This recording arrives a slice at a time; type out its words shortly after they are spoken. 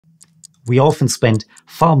We often spend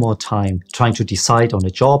far more time trying to decide on a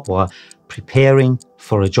job or preparing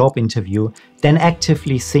for a job interview than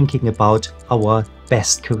actively thinking about our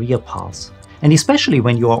best career path. And especially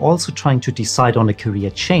when you are also trying to decide on a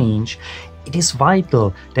career change, it is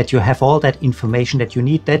vital that you have all that information that you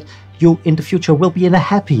need, that you in the future will be in a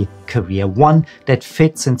happy career, one that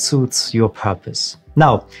fits and suits your purpose.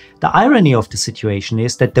 Now, the irony of the situation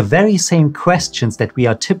is that the very same questions that we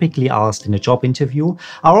are typically asked in a job interview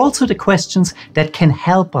are also the questions that can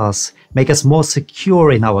help us, make us more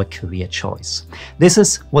secure in our career choice. This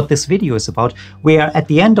is what this video is about, where at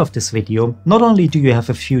the end of this video, not only do you have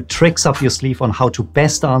a few tricks up your sleeve on how to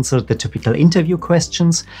best answer the typical interview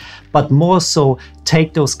questions, but more so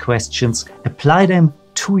take those questions, apply them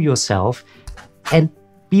to yourself, and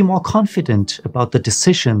be more confident about the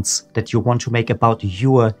decisions that you want to make about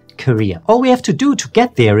your career. All we have to do to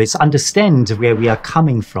get there is understand where we are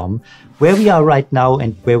coming from, where we are right now,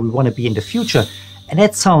 and where we want to be in the future. And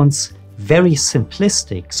that sounds very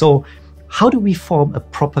simplistic. So how do we form a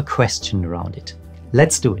proper question around it?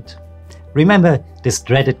 Let's do it. Remember this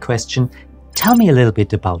dreaded question, tell me a little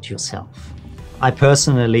bit about yourself. I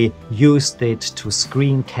personally used it to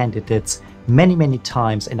screen candidates many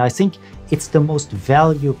times, and I think it's the most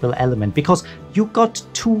valuable element because you got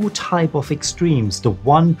two types of extremes. The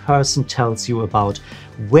one person tells you about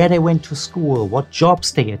where they went to school, what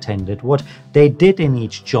jobs they attended, what they did in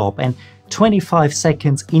each job, and 25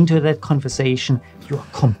 seconds into that conversation, you are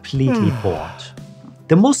completely bored.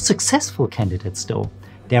 The most successful candidates, though,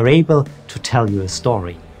 they're able to tell you a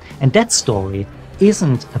story. And that story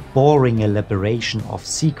isn't a boring elaboration of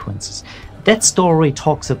sequences. That story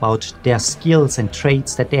talks about their skills and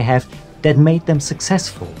traits that they have that made them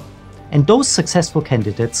successful. And those successful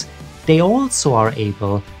candidates, they also are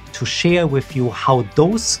able to share with you how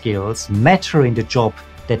those skills matter in the job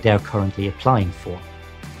that they're currently applying for.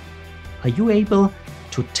 Are you able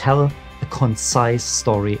to tell a concise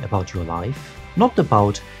story about your life? Not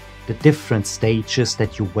about the different stages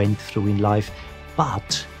that you went through in life,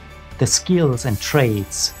 but the skills and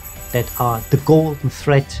traits that are the golden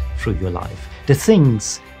thread through your life, the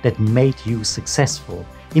things that made you successful.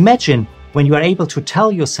 Imagine when you are able to tell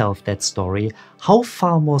yourself that story, how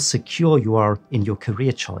far more secure you are in your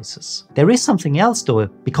career choices. There is something else though,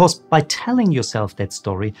 because by telling yourself that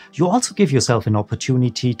story, you also give yourself an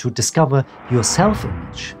opportunity to discover your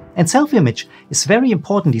self-image. And self-image is very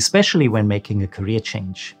important, especially when making a career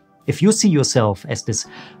change. If you see yourself as this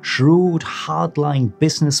shrewd, hardline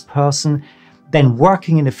business person, then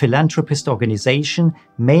working in a philanthropist organization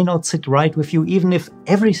may not sit right with you, even if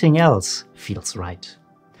everything else feels right.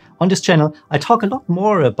 On this channel, I talk a lot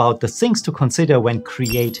more about the things to consider when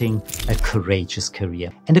creating a courageous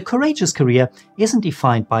career. And a courageous career isn't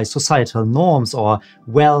defined by societal norms or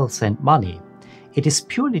wealth and money. It is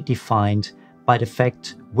purely defined by the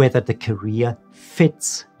fact whether the career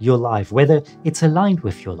fits your life, whether it's aligned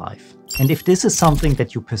with your life. And if this is something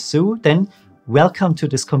that you pursue, then welcome to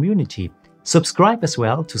this community. Subscribe as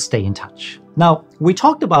well to stay in touch. Now, we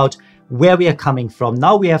talked about where we are coming from.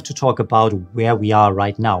 Now we have to talk about where we are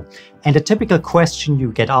right now. And a typical question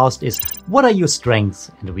you get asked is, what are your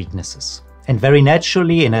strengths and weaknesses? And very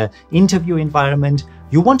naturally, in an interview environment,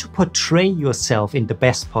 you want to portray yourself in the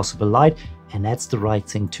best possible light, and that's the right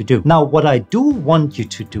thing to do. Now, what I do want you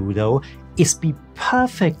to do, though, is be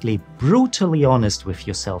perfectly, brutally honest with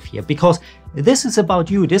yourself here, because this is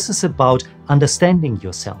about you. This is about understanding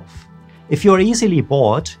yourself. If you're easily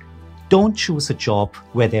bored, don't choose a job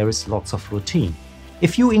where there is lots of routine.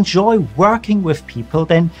 If you enjoy working with people,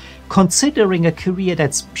 then considering a career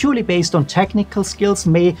that's purely based on technical skills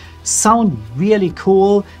may sound really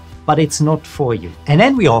cool, but it's not for you. And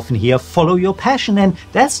then we often hear, follow your passion, and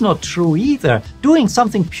that's not true either. Doing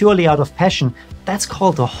something purely out of passion, that's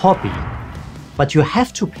called a hobby. But you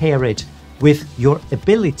have to pair it with your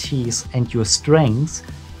abilities and your strengths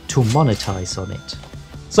to monetize on it.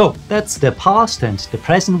 So that's the past and the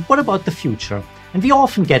present. What about the future? And we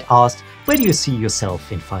often get asked, where do you see yourself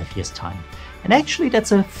in 5 years' time? And actually,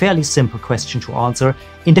 that's a fairly simple question to answer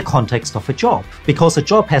in the context of a job. Because a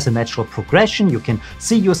job has a natural progression, you can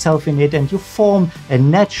see yourself in it, and you form a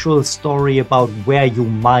natural story about where you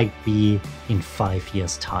might be in 5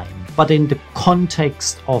 years' time. But in the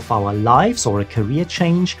context of our lives or a career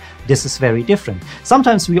change, this is very different.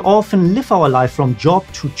 Sometimes we often live our life from job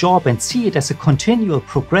to job and see it as a continual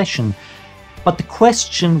progression. But the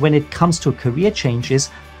question when it comes to a career change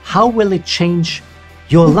is, how will it change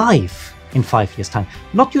your life in 5 years' time?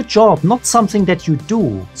 Not your job, not something that you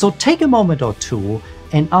do. So take a moment or two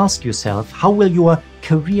and ask yourself, how will your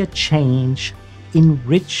career change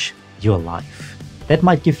enrich your life? That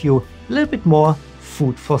might give you a little bit more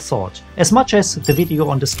food for thought, as much as the video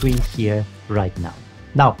on the screen here right now.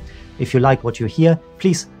 Now, if you like what you hear,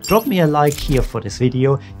 please drop me a like here for this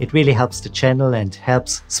video. It really helps the channel and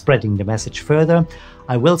helps spreading the message further.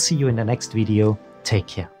 I will see you in the next video. Take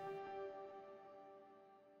care.